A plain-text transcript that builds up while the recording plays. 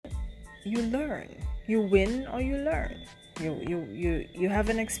you learn. You win or you learn. You have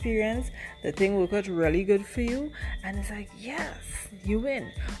an experience, the thing worked out really good for you, and it's like, yes, you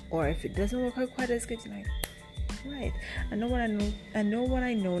win. Or if it doesn't work out quite as good, you're like, right, I know what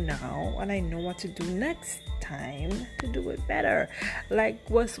I know now, and I know what to do next time to do it better. Like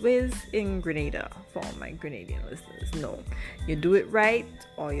what's with in Grenada, for all my Grenadian listeners, no, you do it right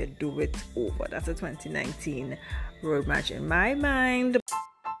or you do it over. That's a 2019 road match in my mind.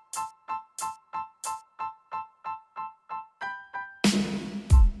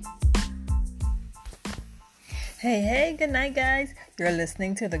 Hey, good night, guys. You're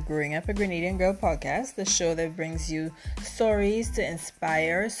listening to the Growing Up a Grenadian Girl podcast, the show that brings you stories to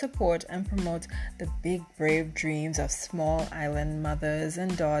inspire, support, and promote the big, brave dreams of small island mothers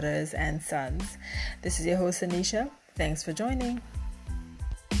and daughters and sons. This is your host, Anisha. Thanks for joining.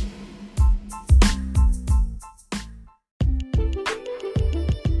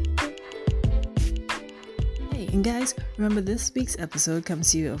 And guys, remember this week's episode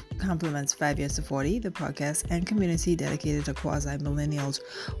comes to you of compliments 5 years to 40, the podcast and community dedicated to quasi-millennials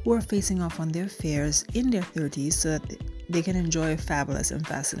who are facing off on their fears in their 30s so that they can enjoy a fabulous and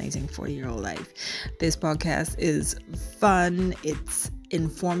fascinating 40-year-old life. This podcast is fun, it's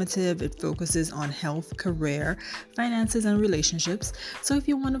informative, it focuses on health, career, finances, and relationships. So if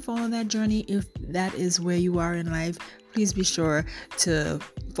you want to follow that journey, if that is where you are in life, please be sure to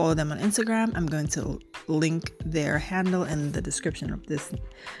follow them on Instagram. I'm going to link their handle in the description of this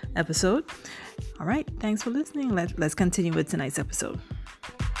episode. All right, thanks for listening. Let's continue with tonight's episode.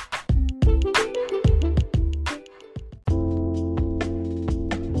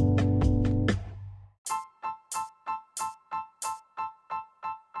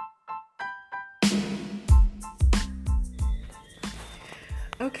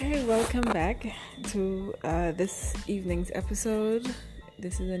 Okay, welcome back to this evening's episode.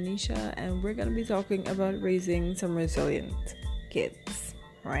 This is Anisha, and we're going to be talking about raising some resilient kids,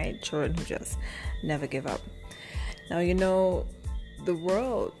 right? Children who just never give up. Now, you know, the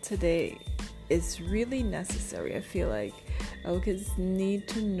world today is really necessary. I feel like our kids need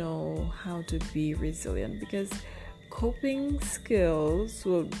to know how to be resilient because coping skills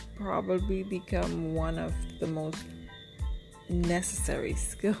will probably become one of the most necessary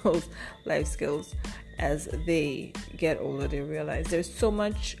skills, life skills, as they get older. They realize there's so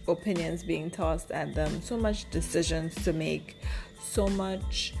much opinions being tossed at them, so much decisions to make, so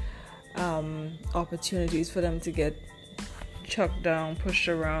much opportunities for them to get chucked down, pushed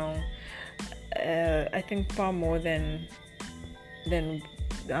around. I think far more than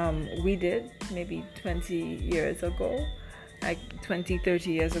we did maybe 20 years ago. Like 20,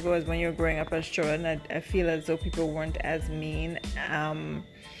 30 years ago is when you're growing up as children. I feel as though people weren't as mean.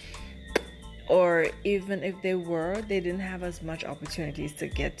 Or even if they were, they didn't have as much opportunities to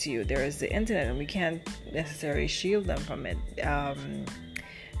get to you. There is the internet, and we can't necessarily shield them from it.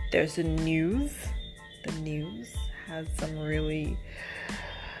 There's the news. The news has some really,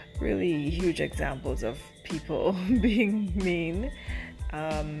 really huge examples of people being mean.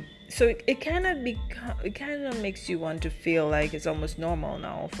 So it kind of makes you want to feel like it's almost normal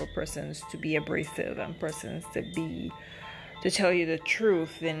now for persons to be abrasive and persons to tell you the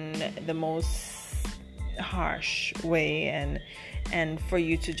truth in the most harsh way and for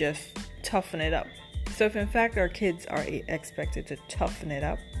you to just toughen it up. So if in fact our kids are expected to toughen it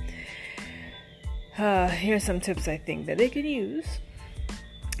up, here's some tips I think that they can use.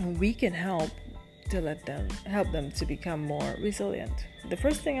 We can help them to become more resilient. The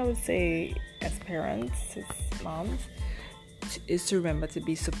first thing I would say as parents, as moms, is to remember to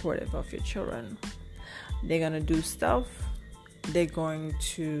be supportive of your children. They're going to do stuff. They're going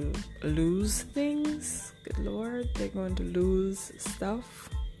to lose things. Good Lord, they're going to lose stuff.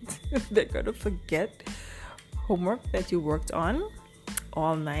 They're going to forget homework that you worked on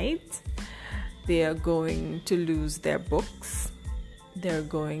all night. They are going to lose their books. They're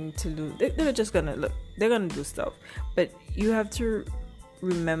going to lose. They're just going to look. They're going to do stuff. But you have to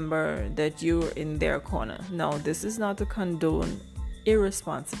remember that you're in their corner. Now, this is not to condone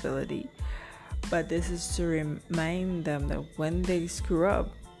irresponsibility, but this is to remind them that when they screw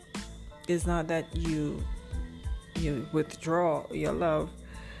up, it's not that you withdraw your love,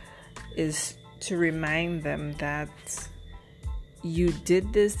 is to remind them that you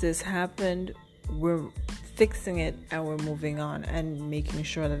did this happened, we're fixing it, and we're moving on and making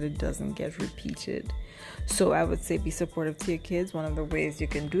sure that it doesn't get repeated. So I would say be supportive to your kids. One of the ways you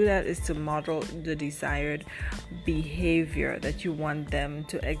can do that is to model the desired behavior that you want them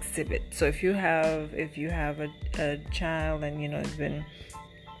to exhibit. So if you have a child and has been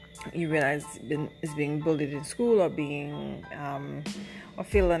you realize is being bullied in school, or being or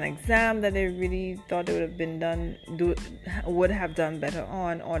failed an exam that they really thought they would have done better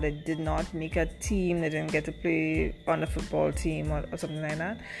on, or they did not make a team, they didn't get to play on a football team, or something like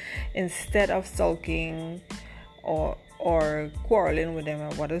that. Instead of sulking or quarreling with them,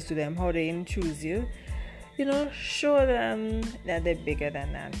 or what else to them, how they didn't choose you, show them that they're bigger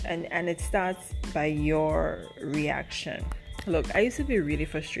than that. And it starts by your reaction. Look, I used to be really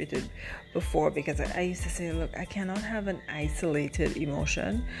frustrated before, because I used to say, look, I cannot have an isolated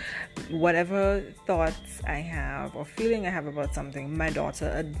emotion. Whatever thoughts I have or feeling I have about something, my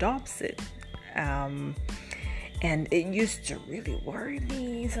daughter adopts it. And it used to really worry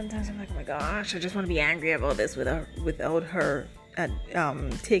me. Sometimes I'm like, oh my gosh, I just want to be angry about this without her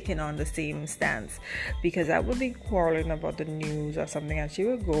taking on the same stance, because I would be quarreling about the news or something, and she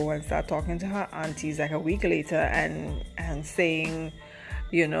would go and start talking to her aunties like a week later and saying,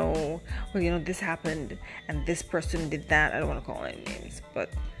 this happened and this person did that. I don't want to call any names, but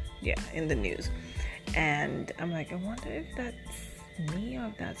yeah, in the news. And I'm like, I wonder if that's me or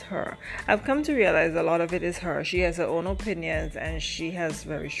if that's her. I've come to realize a lot of it is her. She has her own opinions, and she has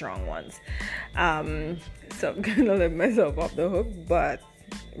very strong ones. So I'm gonna let myself off the hook, but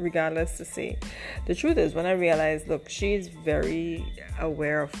regardless, to say the truth is, when I realized, look, she's very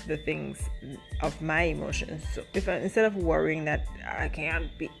aware of the things of my emotions. So instead of worrying that I can't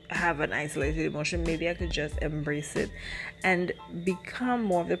have an isolated emotion, maybe I could just embrace it and become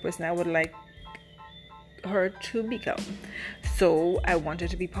more of the person I would like her to become. So I want her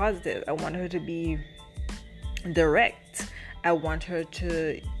to be positive. I want her to be direct. I want her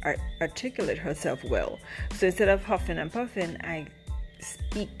to articulate herself well. So instead of huffing and puffing, I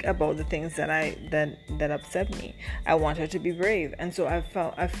speak about the things that upset me. I want her to be brave. And so I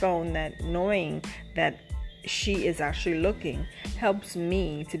found that knowing that she is actually looking helps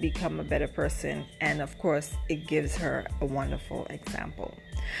me to become a better person, and of course it gives her a wonderful example.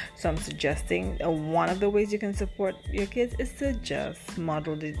 So I'm suggesting one of the ways you can support your kids is to just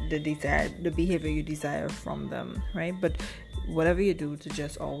model the behavior you desire from them, right? But whatever you do, to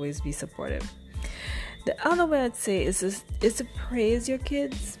just always be supportive. The other way I'd say is to praise your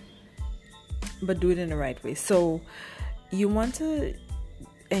kids, but do it in the right way. So you want to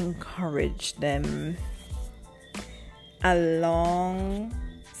encourage them alongside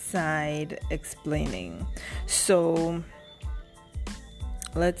explaining. So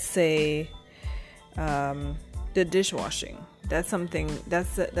let's say the dishwashing. That's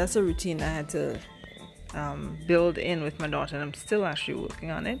a routine I had to build in with my daughter, and I'm still actually working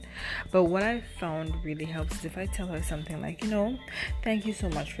on it. But what I found really helps is if I tell her something like, thank you so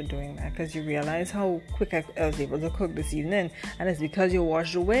much for doing that, because you realize how quick I was able to cook this evening, and it's because you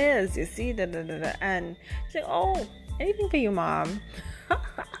washed the wares, you see, and she's like, oh, anything for you, Mom.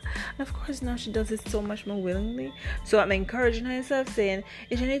 And of course now she does it so much more willingly. So I'm encouraging herself, saying,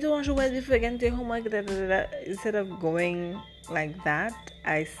 if you need to wash your wares before you get into your homework, instead of going like that,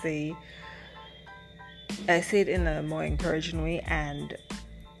 I say it in a more encouraging way, and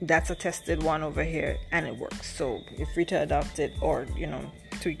that's a tested one over here, and it works. So you're free to adopt it, or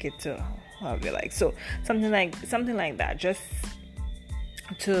tweak it to however you like. So something like that, just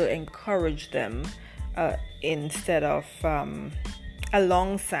to encourage them, instead of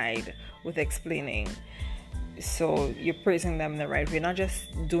alongside with explaining. So you're praising them the right way, not just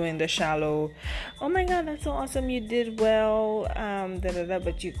doing the shallow, oh my god, that's so awesome, you did well,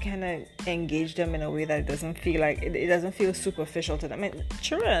 but you kind of engage them in a way that it doesn't feel like it doesn't feel superficial to them. And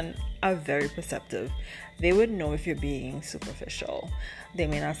children are very perceptive. They would know if you're being superficial. They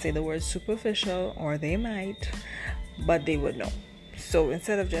may not say the word superficial, or they might, but they would know. So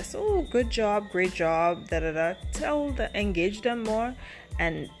instead of just, oh, good job, great job, engage them more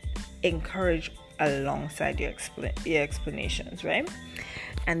and encourage alongside your explanations, right?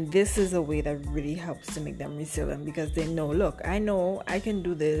 And this is a way that really helps to make them resilient, because they know, look, I know I can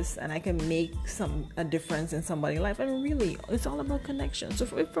do this and I can make a difference in somebody's life. And really, it's all about connection. So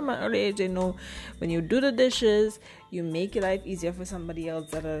from an early age, they know when you do the dishes, you make your life easier for somebody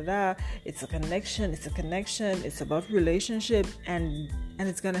else. It's a connection. It's about relationship, and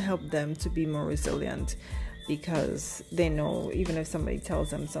it's gonna help them to be more resilient, because they know even if somebody tells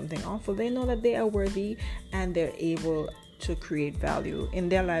them something awful, they know that they are worthy and they're able to create value in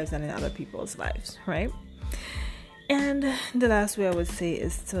their lives and in other people's lives, right? And the last way I would say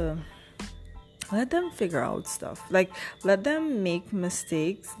is to let them figure out stuff. Like, let them make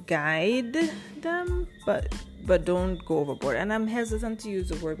mistakes, guide them, but don't go overboard. And I'm hesitant to use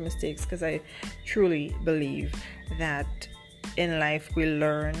the word mistakes, because I truly believe that in life we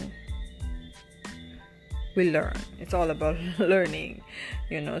learn we learn. It's all about learning,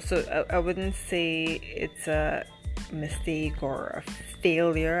 So I wouldn't say it's a mistake or a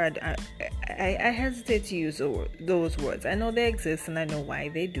failure. I hesitate to use those words. I know they exist and I know why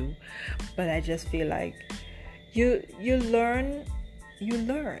they do, but I just feel like you learn,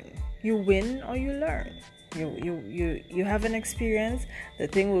 you win or you learn. You have an experience, the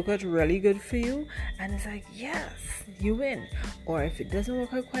thing worked out really good for you, and it's like, yes, you win. Or if it doesn't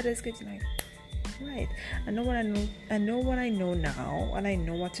work out quite as good, you're like, right, I know what I know now, and I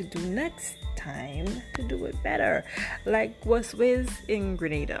know what to do next time to do it better. Like what's with in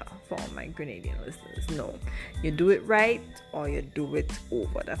Grenada, for all my Grenadian listeners, no, you do it right or you do it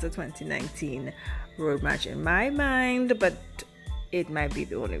over. That's a 2019 road match in my mind, but it might be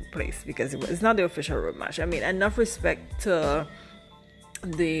the only place because it's not the official road match. I mean, enough respect to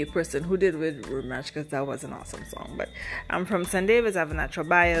the person who did with road match, because that was an awesome song. But I'm from St. David's, I have a natural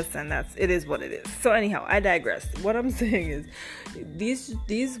bias, and it is what it is. So anyhow, I digress. What I'm saying is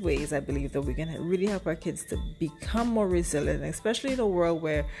these ways I believe that we can really help our kids to become more resilient, especially in a world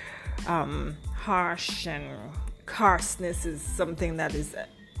where harsh and harshness is something that is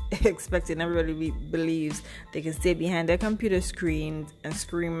expected. Everybody believes they can stay behind their computer screen and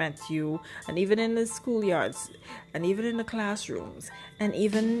scream at you, and even in the schoolyards, and even in the classrooms, and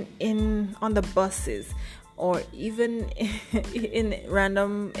even on the buses, or even in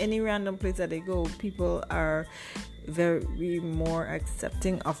any random place that they go. People are very more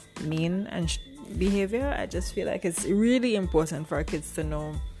accepting of mean and behavior. I just feel like it's really important for our kids to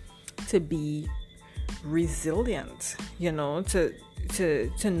know to be resilient,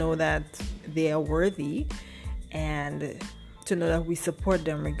 to know that they are worthy, and to know that we support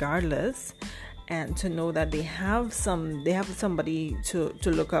them regardless, and to know that they have somebody to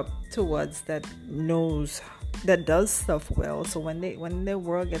look up towards that does stuff well. So when their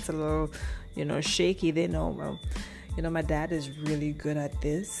world gets a little shaky, they know, well, my dad is really good at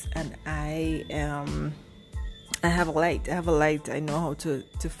this, and I have a light. I know how to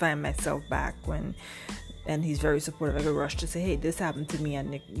find myself back when. And he's very supportive. I could rush to say, hey, this happened to me,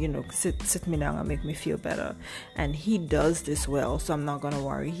 and sit me down and make me feel better. And he does this well, so I'm not going to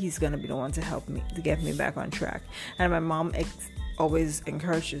worry. He's going to be the one to help me, to get me back on track. And my mom always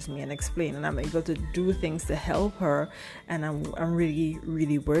encourages me and explains, and I'm able to do things to help her, and I'm really,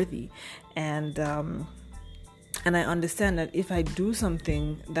 really worthy. And I understand that if I do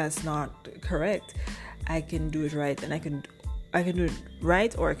something that's not correct, I can do it right, and I can do it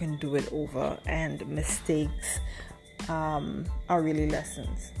right, or I can do it over, and mistakes are really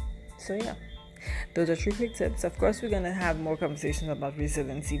lessons. So yeah, those are 3 quick tips. Of course, we're going to have more conversations about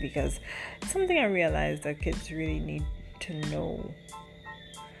resiliency, because it's something I realized that kids really need to know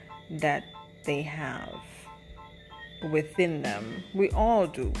that they have within them. We all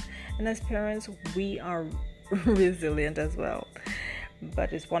do, and as parents, we are resilient as well.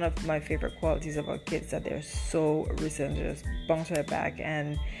 But it's one of my favorite qualities about kids, that they're so resilient, just bounce right back,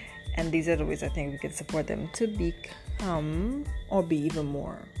 and these are the ways I think we can support them to become or be even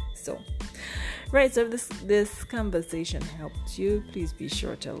more. So, right, so if this conversation helped you, please be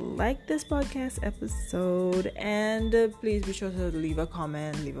sure to like this podcast episode, and please be sure to leave a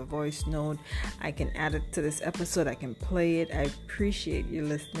comment, leave a voice note. I can add it to this episode, I can play it. I appreciate you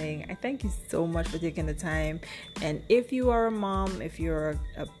listening. I thank you so much for taking the time. And if you are a mom, if you're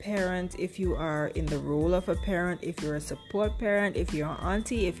a parent, if you are in the role of a parent, if you're a support parent, if you're an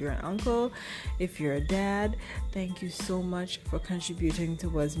auntie, if you're an uncle, if you're a dad, thank you so much for contributing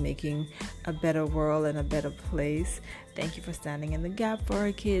towards making a better world and a better place. Thank you for standing in the gap for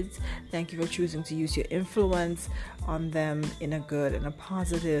our kids. Thank you for choosing to use your influence on them in a good and a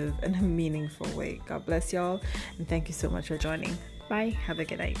positive and a meaningful way. God bless y'all, and thank you so much for joining. Bye. Have a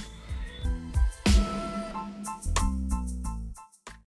good night.